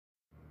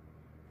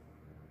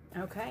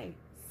Okay,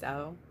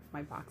 so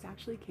my box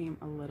actually came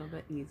a little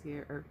bit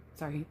easier, or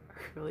sorry,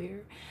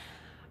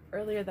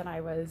 earlier than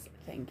I was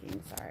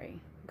thinking. Sorry,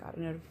 got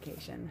a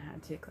notification,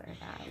 had to clear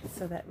that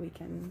so that we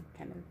can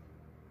kind of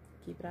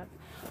keep it up.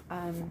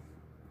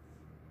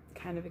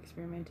 Kind of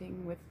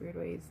experimenting with weird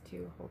ways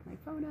to hold my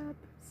phone up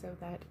so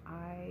that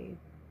I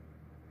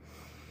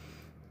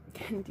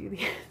can do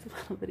these a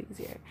little bit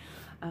easier.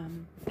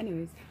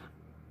 Anyways,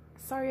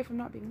 sorry if I'm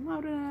not being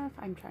loud enough.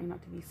 I'm trying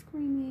not to be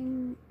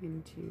screaming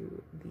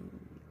into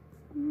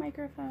the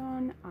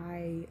microphone.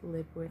 I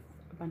live with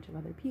a bunch of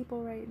other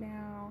people right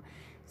now,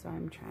 so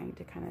I'm trying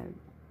to kind of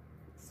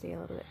stay a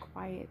little bit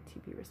quiet to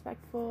be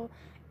respectful.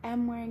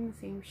 I'm wearing the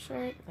same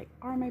shirt, like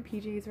are my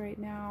PJs right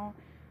now.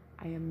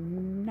 I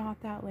am not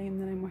that lame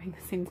that I'm wearing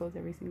the same clothes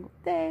every single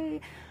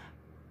day.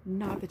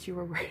 Not that you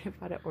were worried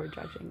about it or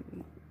judging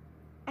me.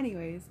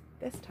 Anyways,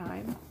 this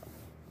time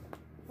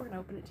we're gonna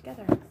open it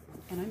together,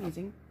 and I'm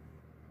using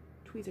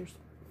tweezers.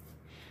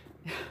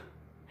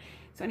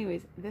 So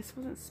anyways, this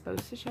wasn't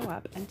supposed to show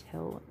up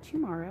until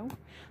tomorrow,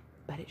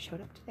 but it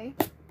showed up today,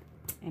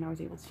 and I was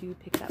able to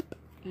pick it up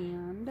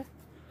and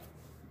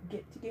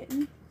get to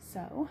getting,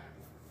 so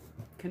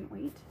couldn't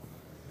wait.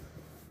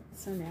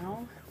 So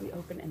now we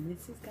open, and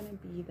this is gonna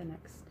be the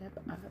next step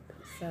up.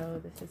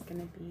 So this is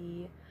gonna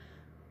be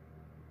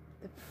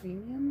the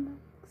premium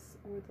box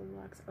or the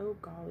deluxe. Oh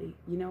golly,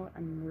 you know what,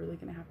 I'm really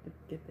gonna have to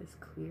get this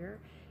clear.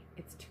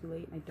 It's too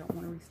late and I don't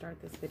want to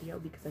restart this video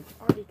because I've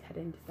already cut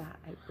into that.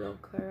 I will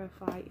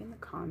clarify in the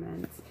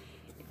comments.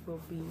 It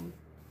will be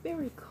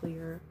very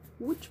clear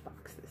which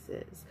box this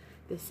is.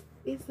 This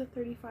is the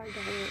 $35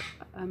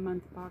 a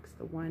month box.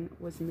 The one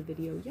was in the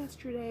video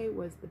yesterday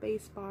was the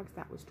base box.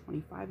 That was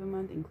 $25 a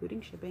month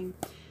including shipping.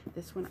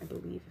 This one, I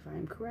believe, if I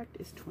am correct,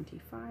 is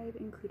 $25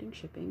 including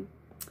shipping.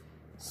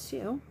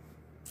 So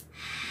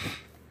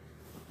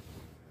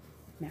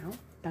now,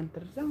 dun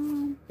dun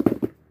dun,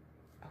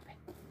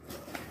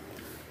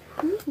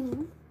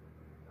 open.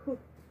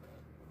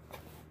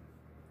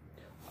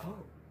 Oh,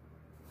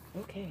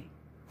 okay.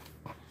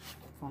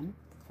 Fun.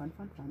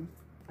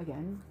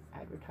 Again,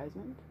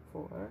 advertisement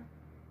for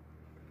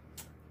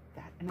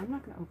that. And I'm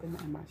not going to open the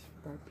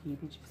MSRP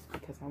just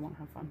because I want to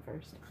have fun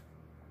first.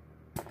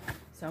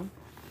 So,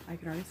 I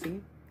can already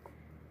see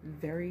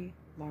very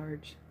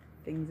large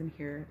things in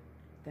here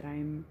that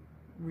I'm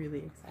really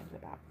excited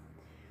about.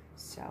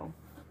 So,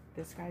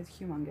 this guy's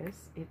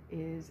humongous. It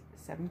is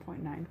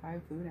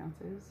 7.95 fluid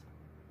ounces.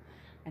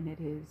 And it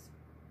is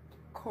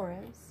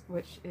Cora's,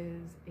 which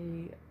is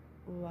a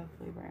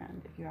lovely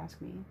brand, if you ask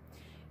me.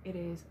 It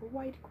is a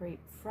white grape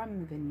from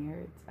the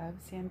vineyards of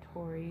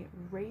Santori,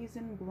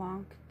 Raisin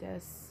Blanc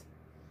des...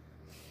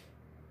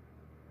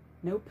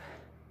 Nope,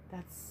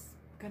 that's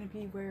gonna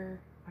be where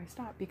I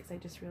stop because I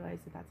just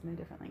realized that that's in a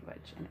different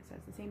language and it says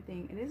the same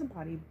thing. It is a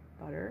body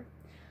butter.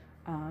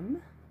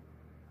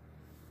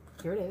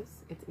 Here it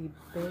is. It's a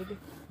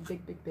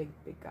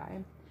big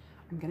guy.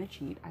 I'm gonna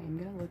cheat. I am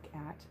gonna look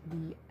at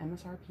the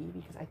MSRP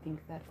because I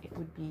think that it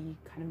would be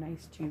kind of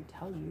nice to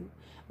tell you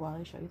while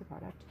I show you the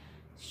product.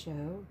 So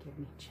give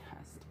me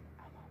just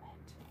a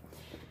moment.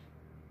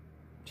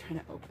 I'm trying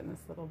to open this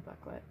little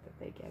booklet that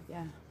they give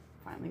you.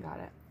 Finally got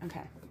it.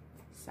 Okay,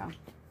 so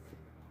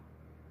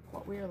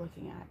what we are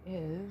looking at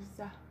is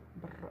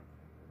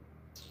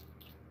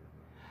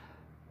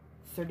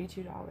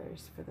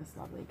 $32 for this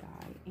lovely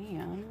guy,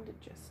 and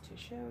just to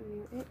show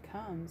you, it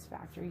comes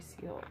factory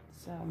sealed,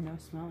 so no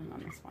smelling on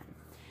this one.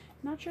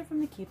 Not sure if I'm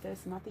gonna keep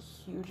this. I'm not the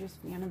hugest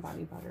fan of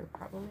body butter.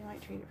 Probably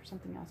might trade it for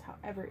something else.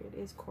 However, it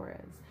is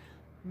Cora's.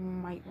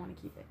 Might want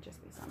to keep it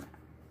just based on that.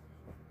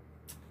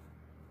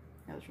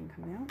 Another one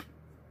coming out.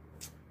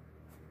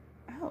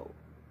 Oh,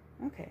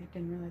 okay.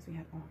 Didn't realize we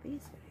had all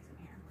these goodies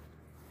in here.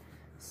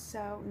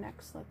 So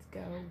next, let's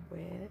go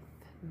with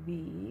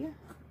the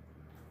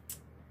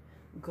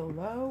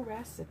Glow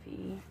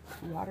Recipe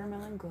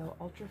Watermelon Glow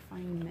Ultra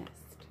Fine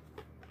Mist.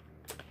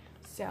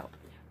 So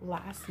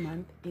last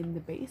month in the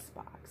base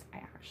box, I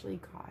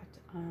actually got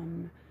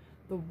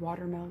the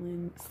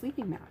watermelon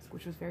sleeping mask,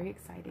 which was very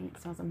exciting.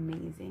 It smells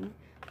amazing.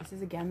 This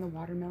is again the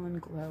Watermelon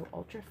Glow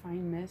Ultra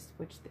Fine Mist,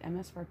 which the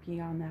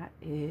MSRP on that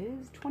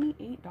is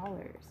 $28.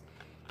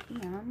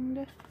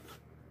 And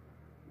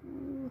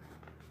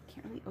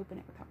can't really open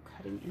it without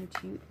cutting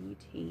into the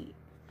tape.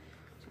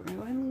 So we're gonna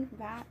go ahead and leave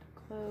that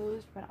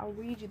closed, but I'll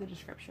read you the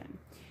description.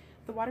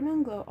 The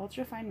Watermelon Glow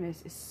Ultra Fine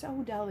Mist is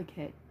so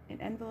delicate,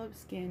 it envelops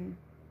skin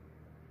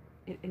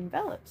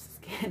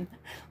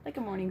like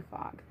a morning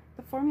fog.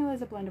 The formula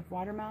is a blend of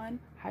watermelon,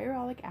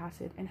 hyaluronic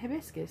acid, and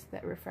hibiscus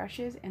that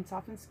refreshes and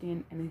softens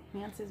skin and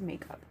enhances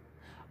makeup.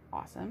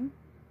 Awesome.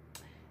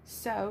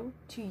 So,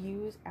 to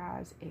use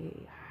as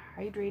a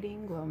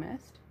hydrating glow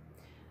mist,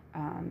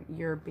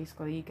 you're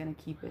basically going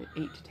to keep it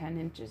 8 to 10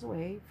 inches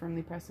away,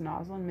 firmly press the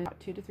nozzle and mist about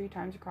 2 to 3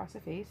 times across the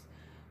face.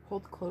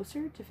 Hold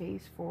closer to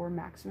face for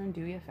maximum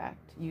dewy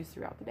effect. Use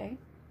throughout the day.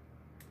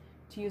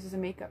 To use as a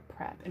makeup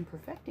prep and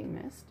perfecting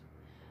mist,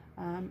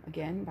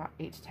 again, about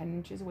 8 to 10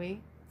 inches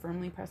away,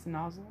 firmly press the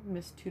nozzle,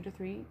 mist 2 to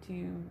 3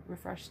 to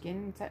refresh skin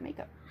and set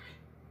makeup.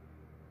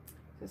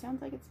 So it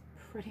sounds like it's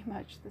pretty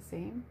much the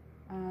same.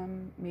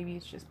 Maybe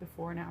it's just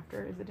before and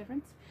after is the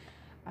difference.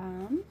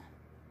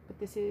 But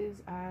this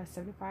is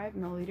 75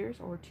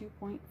 milliliters or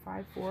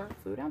 2.54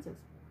 fluid ounces.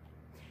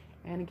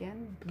 And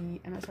again, the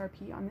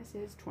MSRP on this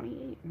is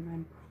 $28, and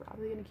I'm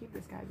probably going to keep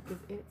this guy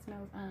because it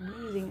smells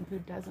amazing, and who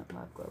doesn't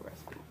love Glow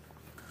Recipe?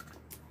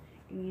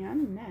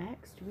 And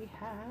next we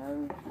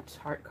have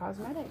Tarte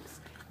Cosmetics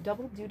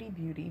Double Duty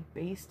Beauty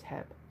Base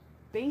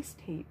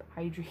Tape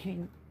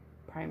Hydrating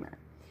Primer.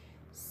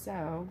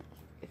 So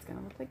it's going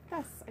to look like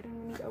this. I don't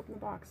even need to open the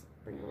box.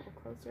 Bring it a little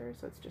closer.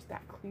 So it's just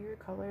that clear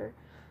color.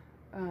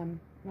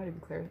 Not even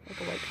clear,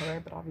 like a white color,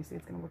 but obviously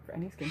it's going to work for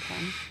any skin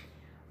tone.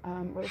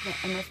 We're looking at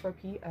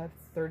MSRP of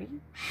 $30.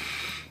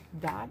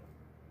 That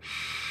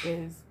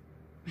is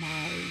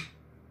my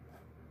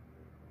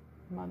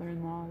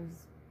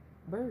mother-in-law's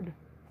bird,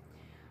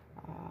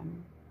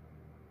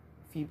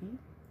 Phoebe.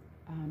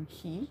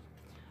 He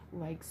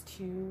likes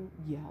to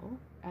yell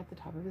at the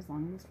top of his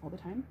lungs all the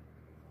time.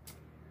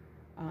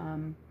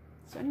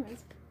 So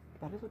anyways,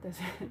 that is what this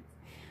is.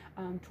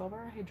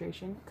 12-hour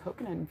hydration,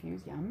 coconut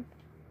infused, yum.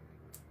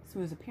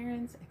 Smooth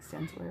appearance,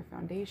 extends wear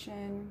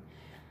foundation.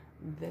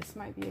 This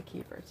might be a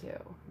keeper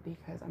too,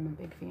 because I'm a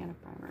big fan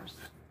of primers.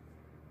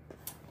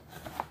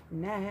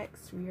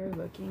 Next, we are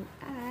looking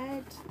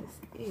at, this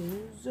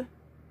is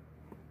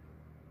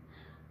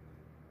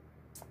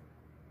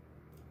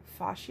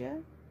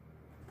fascia.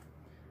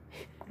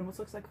 It almost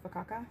looks like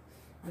fakaka.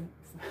 I'm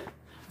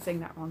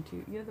saying that wrong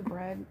too. You know the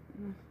bread?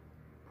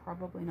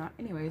 Probably not.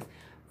 Anyways,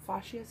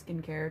 fascia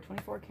skincare,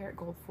 24 karat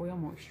gold foil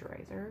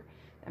moisturizer.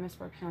 The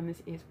MSRP on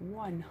this is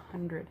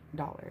 $100.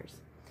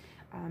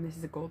 This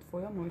is a gold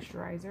foil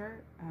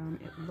moisturizer.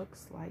 It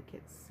looks like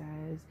it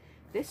says,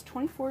 this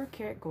 24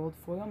 karat gold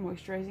foil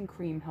moisturizing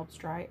cream helps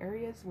dry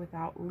areas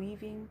without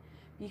leaving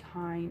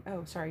behind,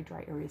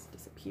 dry areas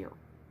disappear.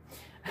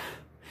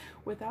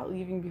 Without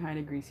leaving behind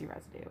a greasy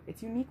residue.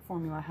 Its unique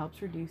formula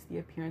helps reduce the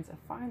appearance of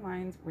fine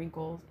lines,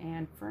 wrinkles,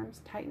 and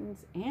firms,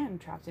 tightens, and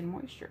traps in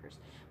moistures.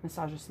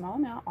 Massage a small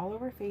amount all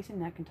over face and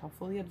neck until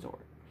fully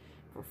absorbed.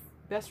 For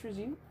best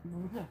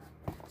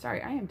I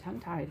am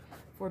tongue-tied.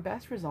 For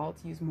best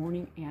results, use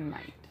morning and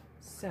night.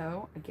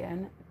 So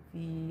again,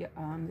 the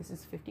this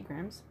is 50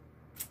 grams.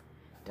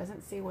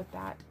 Doesn't say what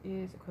that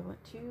is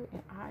equivalent to,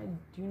 and I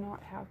do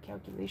not have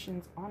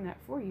calculations on that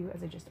for you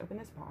as I just opened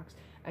this box.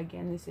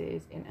 Again, this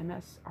is an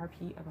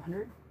MSRP of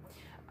 100.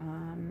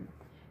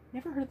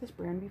 Never heard of this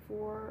brand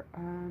before.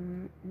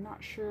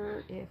 Not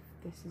sure if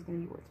this is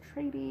going to be worth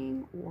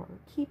trading or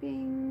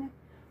keeping,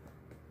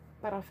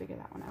 but I'll figure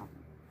that one out.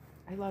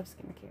 I love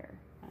skincare.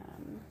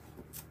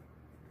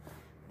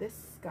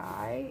 This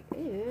guy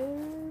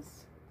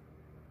is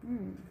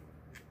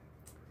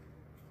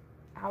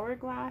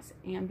Hourglass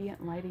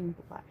Ambient Lighting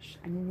Blush.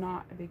 I'm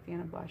not a big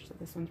fan of blush, so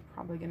this one's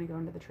probably going to go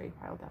into the trade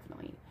pile,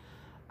 definitely.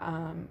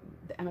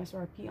 The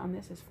MSRP on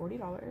this is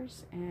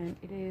 $40, and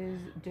it is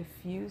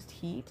Diffused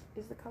Heat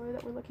is the color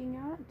that we're looking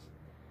at.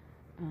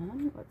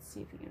 Let's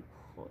see if we can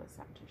pull this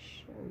out to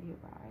show you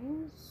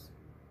guys.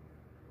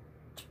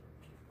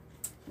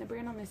 The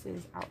brand on this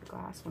is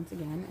Hourglass once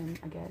again, and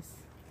I guess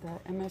the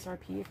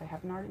MSRP, if I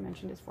haven't already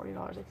mentioned, is $40.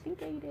 I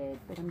think I did,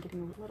 but I'm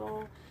getting a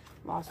little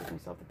lost with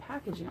myself. The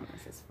packaging on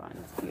this is fun.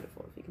 It's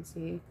beautiful, if you can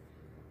see.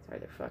 Sorry,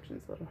 the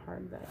reflection's a little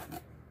hard, but I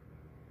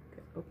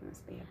could open this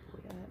bad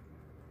boy up.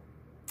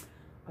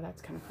 Oh,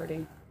 that's kind of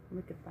pretty.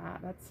 Look at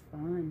that. That's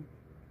fun.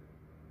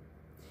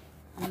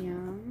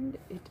 And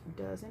it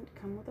doesn't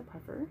come with a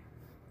puffer,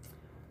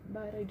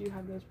 but I do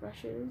have those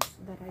brushes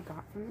that I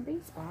got from the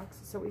base box.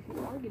 So if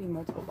you are getting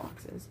multiple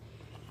boxes,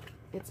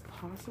 it's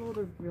possible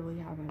to really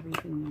have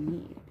everything you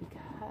need,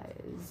 because I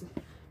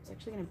was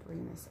actually going to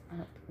bring this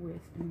up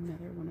with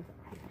another one of the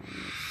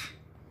items.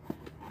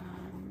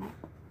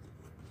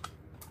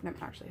 And I'm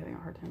actually having a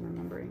hard time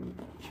remembering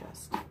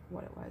just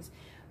what it was.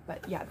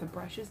 But yeah, the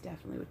brushes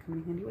definitely would come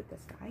in handy with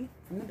this guy,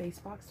 from the base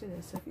box to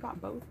this. So if you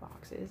got both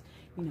boxes,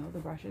 you know, the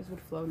brushes would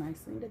flow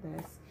nicely into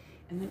this.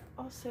 And then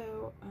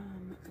also,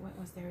 what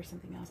was there?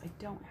 Something else. I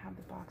don't have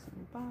the box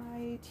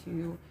nearby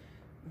to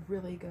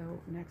really go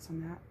next on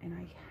that, and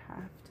I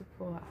have to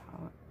pull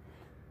out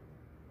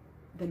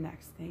the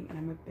next thing, and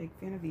I'm a big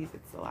fan of these.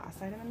 It's the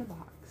last item in the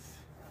box,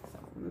 so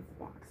I'll remove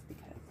the box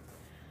because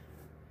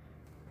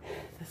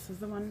this is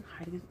the one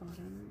hiding at the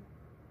bottom.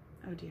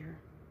 Oh dear,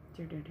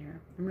 dear, dear, dear.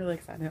 I'm really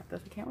excited about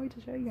this. I can't wait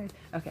to show you guys.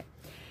 Okay,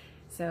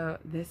 so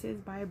this is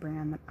by a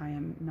brand that I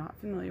am not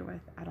familiar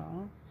with at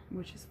all,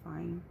 which is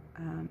fine.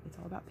 It's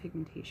all about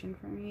pigmentation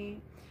for me.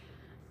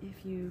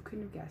 If you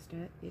couldn't have guessed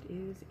it, it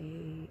is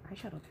a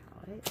eyeshadow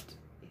palette.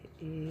 It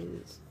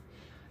is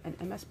an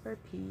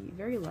MSRP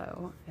very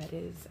low. That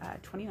is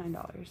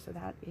 $29. So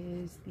that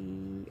is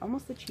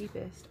almost the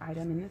cheapest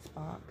item in this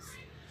box.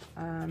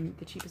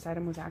 The cheapest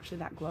item was actually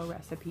that Glow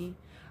Recipe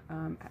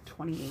at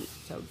 $28.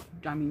 So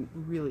I mean,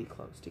 really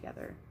close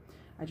together.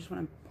 I just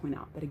want to point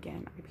out that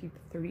again, I paid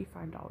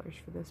 $35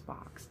 for this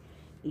box,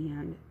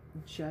 and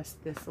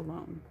just this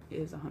alone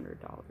is $100.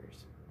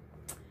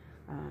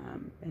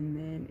 And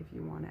then if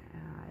you want to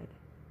add,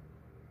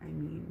 I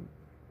mean,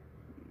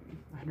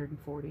 I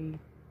 140,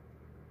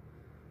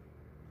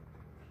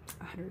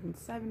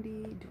 170.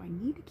 Do I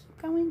need to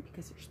keep going?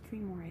 Because there's 3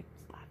 more items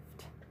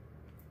left.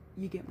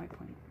 You get my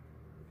point.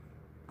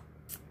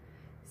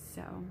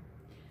 So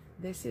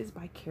this is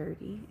by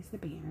Carity, is the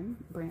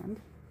brand,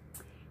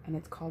 and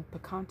it's called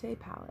Picante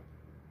Palette.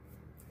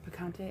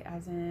 Picante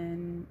as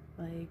in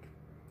like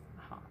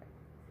hot,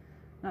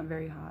 not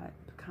very hot.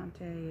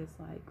 Picante is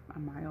like a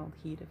mild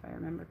heat, if I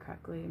remember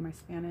correctly. My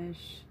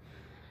Spanish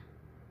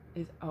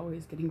is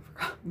always getting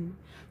forgotten.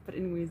 But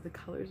anyways, the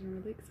colors I'm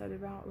really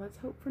excited about. Let's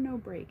hope for no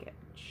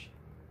breakage.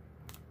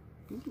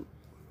 Ooh.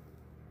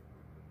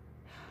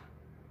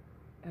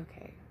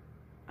 Okay,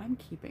 I'm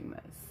keeping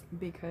this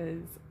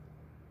because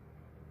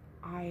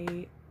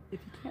if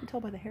you can't tell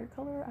by the hair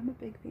color, I'm a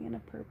big fan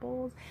of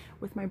purples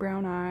with my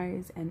brown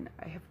eyes, and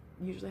I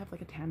usually have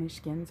like a tannish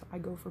skin, so I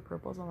go for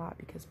purples a lot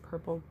because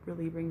purple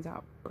really brings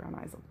out brown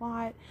eyes a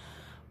lot.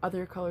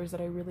 Other colors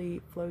that I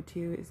really flow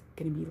to is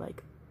going to be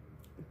like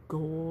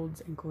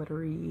golds and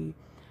glittery,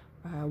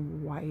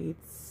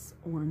 whites,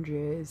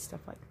 oranges,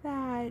 stuff like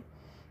that.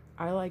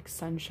 I like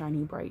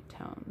sunshiny bright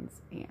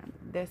tones, and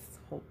this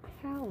whole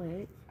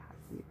palette, as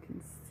you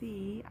can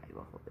see, I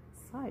will hold it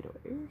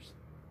sideways,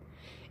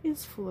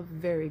 is full of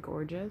very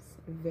gorgeous,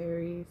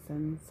 very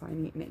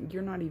sunshiny, and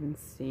you're not even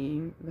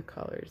seeing the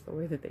colors the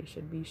way that they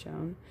should be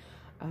shown,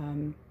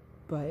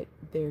 but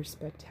they're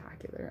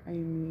spectacular. I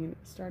mean,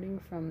 starting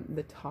from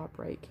the top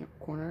right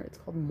corner, it's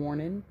called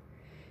Mornin',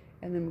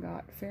 and then we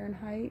got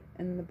Fahrenheit,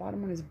 and the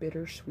bottom one is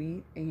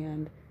Bittersweet,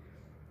 and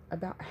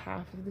about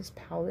half of this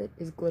palette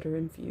is glitter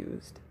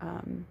infused,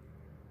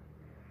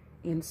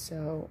 and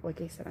so,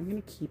 like I said, I'm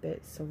gonna keep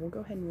it, so we'll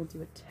go ahead and we'll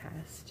do a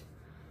test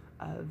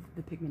of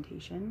the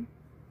pigmentation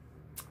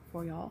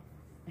for y'all,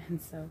 and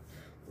so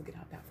we'll get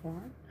out that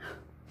form,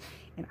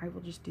 and I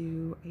will just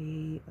do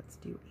let's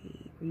do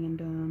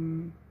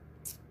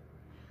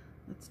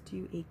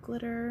a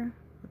glitter.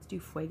 Let's do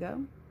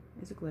Fuego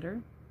is a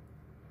glitter,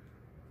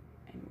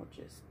 and we'll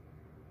just,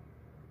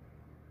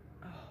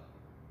 I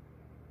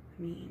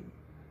mean,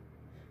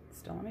 it's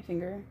still on my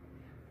finger,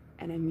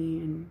 and I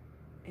mean,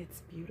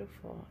 it's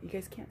beautiful. You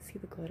guys can't see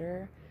the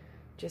glitter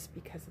just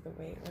because of the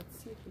way.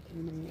 Let's see if we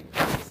can move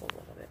this a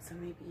little bit, so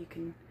maybe you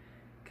can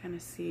kind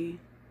of see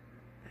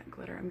that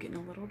glitter. I'm getting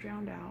a little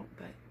drowned out,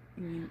 but I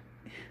mean,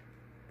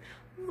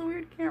 it's a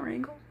weird camera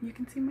angle. You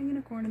can see my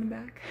unicorn in the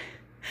back.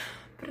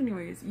 But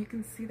anyways, you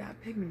can see that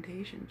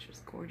pigmentation. It's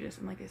just gorgeous.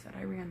 And like I said,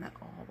 I ran that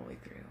all the way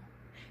through.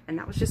 And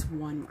that was just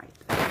one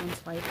wipe. That one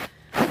swipe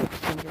with the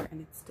finger,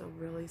 and it's still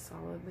really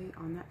solidly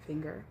on that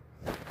finger.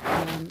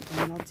 And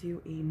then I'll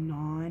do a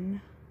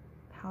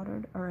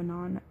non-powdered, or a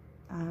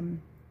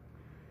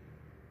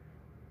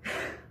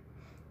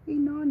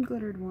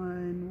non-glittered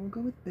one. We'll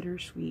go with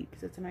Bittersweet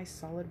because it's a nice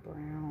solid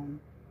brown.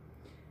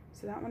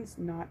 So that one's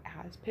not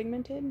as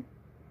pigmented,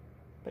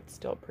 but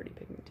still pretty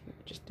pigmented. I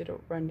just did a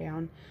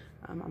rundown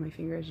on my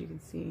finger, as you can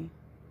see.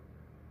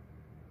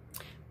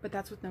 But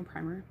that's with no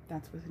primer.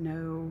 That's with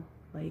no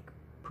like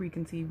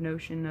preconceived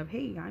notion of,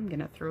 hey, I'm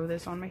gonna throw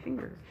this on my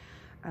finger.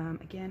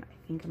 Again, I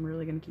think I'm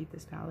really gonna keep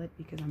this palette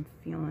because I'm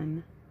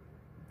feeling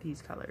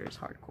these colors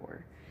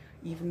hardcore.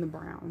 Even the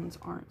browns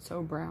aren't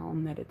so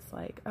brown that it's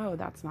like, oh,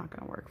 that's not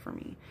gonna work for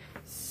me.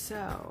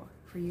 So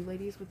for you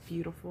ladies with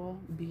beautiful,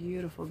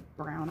 beautiful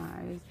brown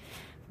eyes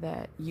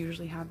that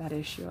usually have that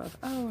issue of,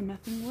 oh,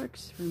 nothing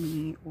works for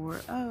me, or,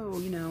 oh,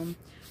 you know,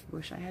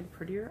 wish I had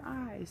prettier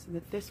eyes so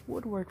that this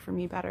would work for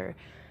me better.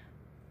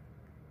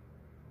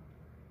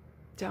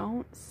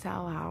 Don't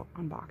sell out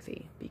on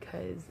Boxy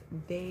because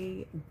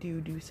they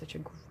do such a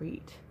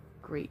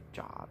great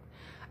job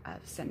of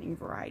sending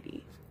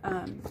variety.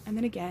 And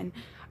then again,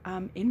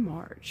 in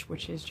March,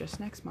 which is just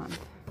next month,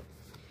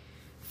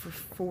 for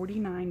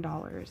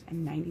 $49.99,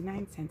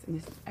 and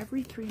this is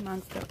every 3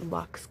 months that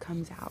Luxe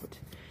comes out.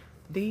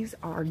 These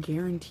are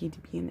guaranteed to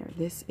be in there.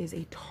 This is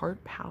a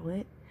Tarte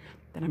palette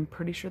that I'm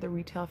pretty sure the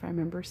retail, if I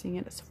remember seeing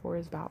it, is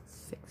about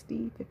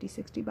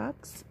 50-60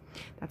 bucks.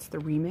 That's the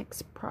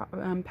Remix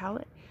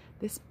palette.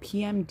 This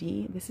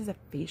PMD, this is a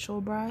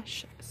facial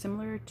brush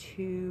similar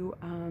to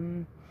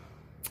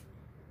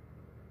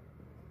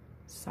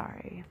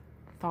sorry,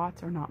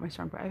 thoughts are not my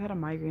strong point. I've had a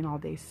migraine all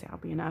day,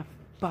 sadly enough,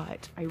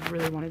 but I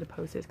really wanted to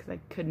post this because I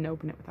couldn't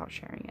open it without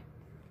sharing it.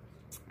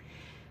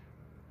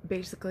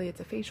 Basically,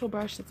 it's a facial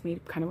brush that's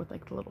made kind of with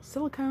like the little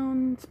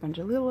silicone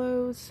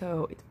spongylillos,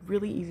 so it's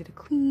really easy to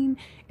clean.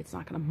 It's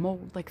not going to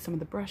mold like some of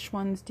the brush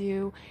ones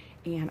do,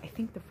 and I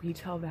think the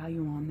retail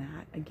value on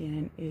that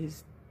again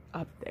is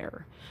up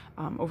there,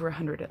 over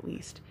 100 at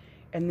least.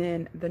 And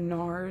then the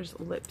NARS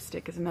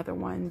lipstick is another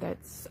one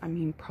that's, I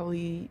mean,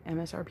 probably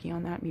MSRP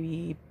on that,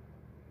 maybe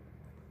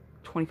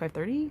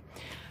 $25-30.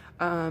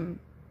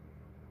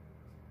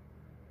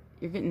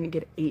 You're getting to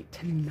get 8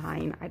 to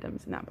 9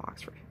 items in that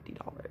box for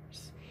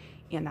 $50.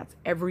 And that's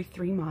every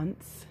 3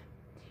 months.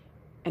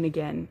 And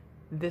again,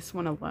 this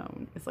one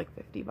alone is like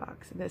 50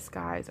 bucks. This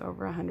guy's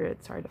over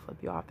 100. Sorry to flip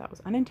you off. That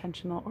was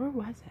unintentional, or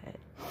was it?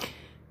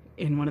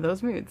 In one of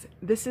those moods.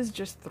 This is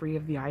just 3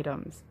 of the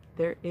items.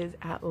 There is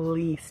at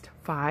least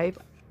 5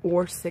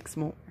 or 6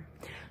 more.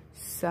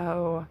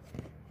 So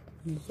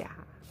yeah,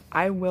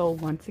 I will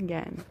once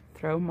again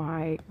throw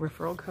my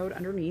referral code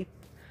underneath.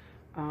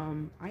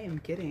 I am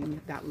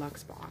getting that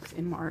Luxe box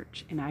in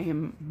March, and I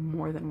am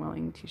more than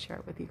willing to share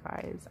it with you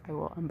guys. I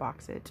will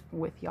unbox it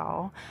with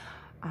y'all.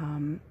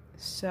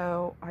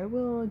 So I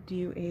will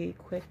do a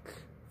quick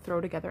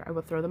throw together. I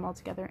will throw them all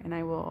together, and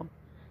I will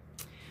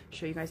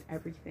show you guys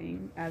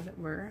everything as it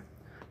were.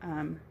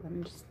 Let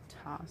me just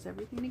toss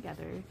everything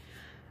together.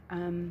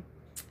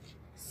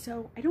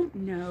 So I don't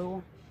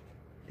know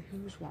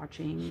who's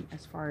watching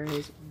as far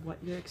as what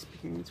your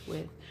experience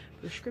with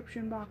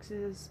prescription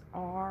boxes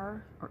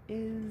are or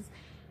is.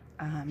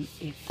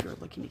 If you're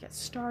looking to get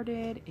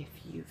started, if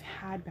you've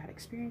had bad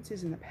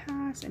experiences in the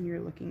past and you're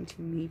looking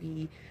to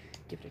maybe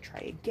give it a try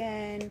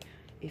again,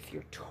 if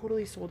you're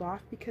totally sold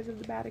off because of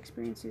the bad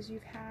experiences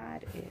you've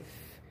had,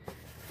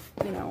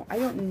 if, you know, I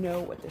don't know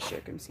what the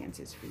circumstance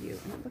is for you.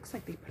 And it looks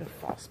like they put a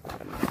false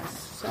bottom on this,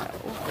 so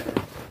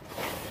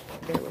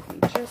bear with me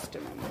just a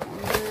moment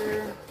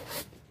longer.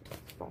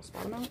 False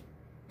bottom out.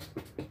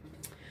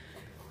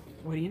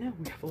 What do you know?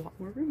 We have a lot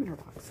more room in our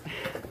box.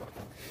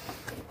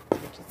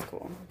 Which is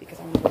cool, because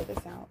I'm gonna roll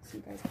this out so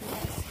you guys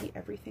can see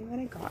everything that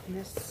I got in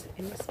this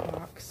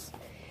box.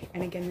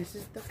 And again, this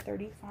is the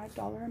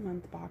 $35 a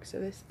month box, so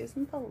this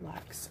isn't the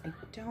Luxe. I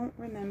don't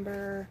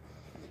remember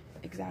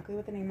exactly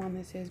what the name on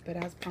this is, but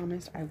as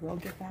promised, I will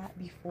get that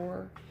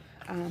before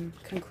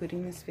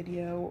concluding this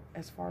video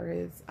as far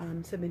as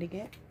submitting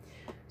it.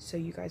 So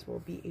you guys will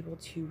be able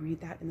to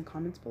read that in the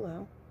comments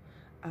below.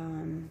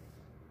 And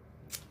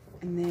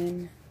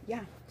then,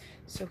 yeah,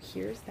 so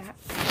here's that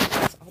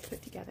all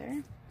put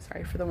together.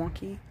 Sorry for the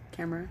wonky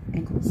camera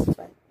angles,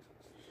 but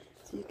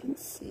so you can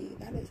see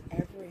that is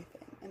everything.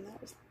 And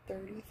that was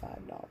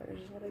 $35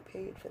 is what I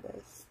paid for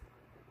this.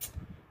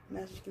 And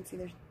as you can see,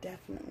 there's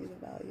definitely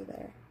the value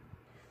there.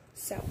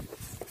 So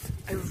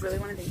I really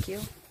want to thank you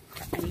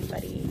for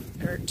anybody,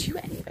 or to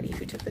anybody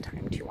who took the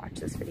time to watch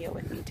this video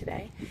with me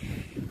today.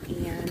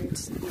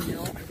 And, you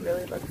know, I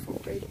really look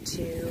forward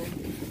to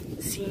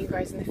seeing you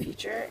guys in the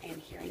future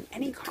and hearing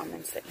any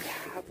comments that you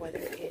have, whether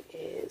it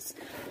is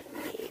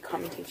a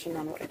commentation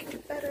on what I can do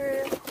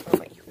better, or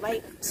what you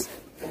liked,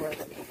 or what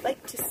you'd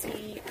like to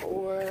see,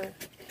 or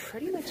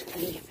pretty much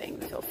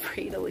anything. Feel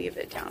free to leave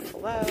it down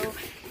below.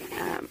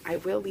 I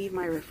will leave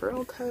my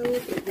referral code.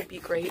 It would be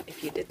great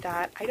if you did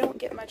that. I don't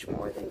get much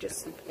more than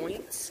just some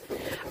points.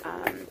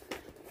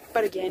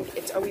 But again,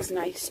 it's always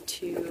nice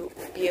to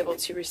be able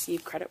to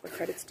receive credit where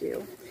credit's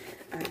due.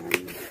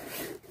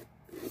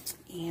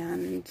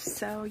 And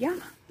so, yeah,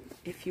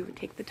 if you would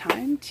take the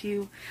time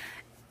to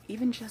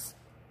even just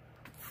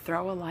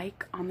throw a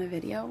like on the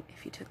video,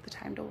 if you took the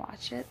time to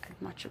watch it, I'd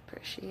much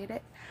appreciate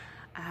it.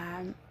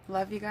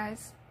 Love you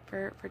guys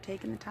for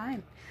taking the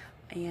time,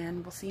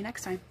 and we'll see you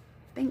next time.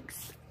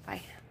 Thanks.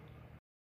 Bye.